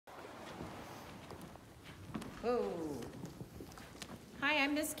Whoa. Hi,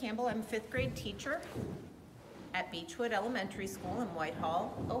 I'm Miss Campbell. I'm a 5th grade teacher at Beechwood Elementary School in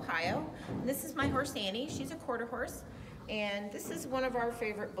Whitehall, Ohio. And this is my horse Annie. She's a quarter horse. And this is one of our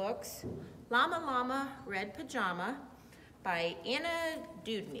favorite books, Llama Llama Red Pajama by Anna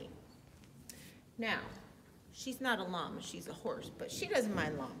Dudney. Now, she's not a llama, she's a horse, but she doesn't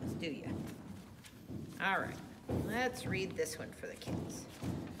mind llamas, do you? All right, let's read this one for the kids.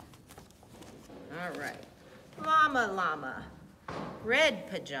 All right. Llama Llama Red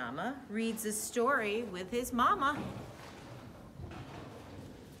Pajama reads a story with his mama.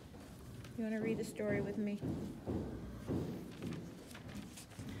 You want to read a story with me?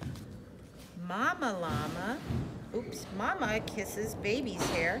 Mama kisses baby's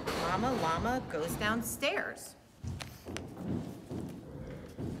hair. Mama Llama goes downstairs.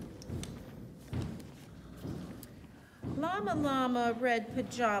 Llama Llama Red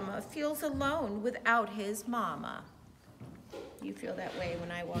Pajama feels alone without his mama. You feel that way when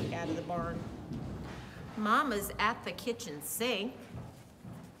I walk out of the barn. Mama's at the kitchen sink.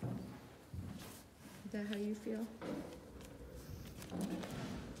 Is that how you feel?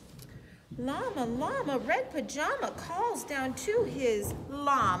 Llama Llama Red Pajama calls down to his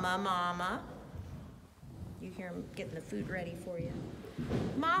llama mama. You hear him getting the food ready for you.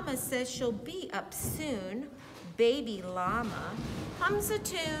 Mama says she'll be up soon. Baby llama hums a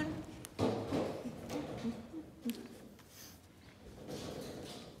tune.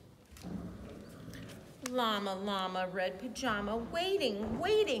 Llama Llama Red Pajama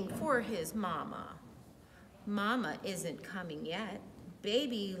waiting for his mama. Mama isn't coming yet.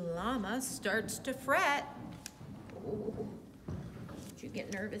 Baby llama starts to fret. Oh, did you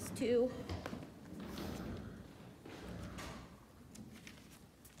get nervous too?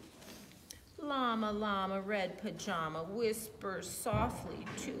 Llama Llama Red Pajama whispers softly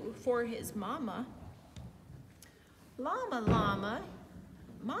for his mama. Mama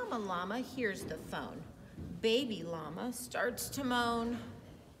Llama hears the phone. Baby llama starts to moan.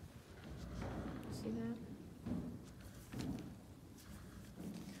 See that?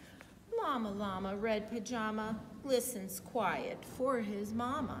 Llama Llama Red Pajama listens quiet for his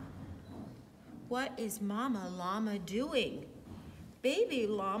mama. What is Mama Llama doing? Baby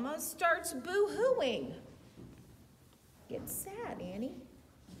llama starts boo-hooing. Get sad, Annie.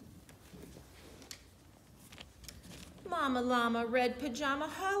 Llama Llama Red Pajama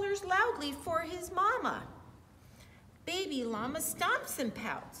hollers loudly for his mama. Baby llama stomps and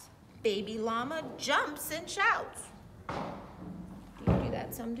pouts. Baby llama jumps and shouts. Do you do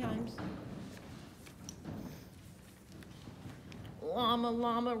that sometimes? Llama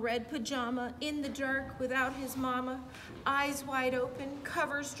Llama Red Pajama in the dark without his mama, eyes wide open,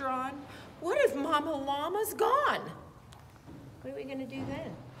 covers drawn. What if Mama Llama's gone? What are we gonna do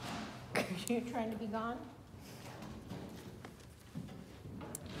then? Are you trying to be gone?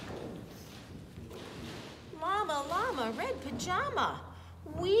 Llama Llama Red Pajama,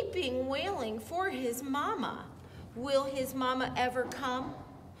 weeping, wailing for his mama. Will his mama ever come?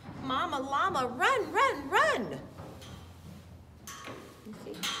 Mama Llama, run, run, run! You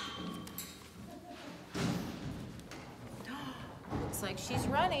see? Looks like she's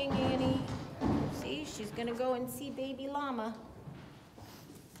running, Annie. See, she's gonna go and see baby llama.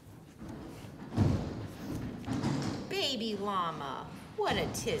 Baby llama, what a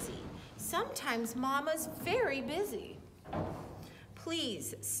tizzy. Sometimes mama's very busy.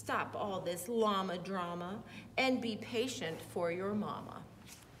 Please stop all this llama drama and be patient for your mama.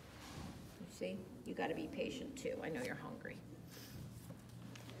 You see, you gotta be patient too. I know you're hungry.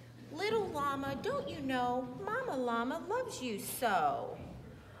 Little llama, don't you know, Mama Llama loves you so.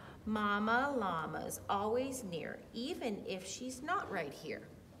 Mama Llama's always near, even if she's not right here.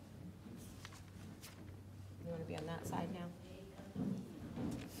 You wanna be on that side now?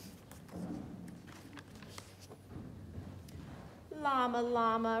 Llama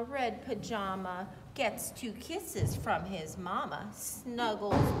Llama Red Pajama gets 2 kisses from his mama,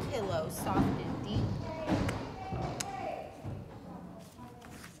 snuggles pillow soft and deep.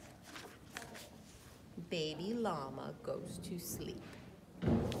 Baby llama goes to sleep.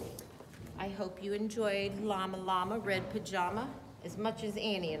 I hope you enjoyed Llama Llama Red Pajama as much as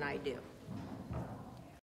Annie and I do.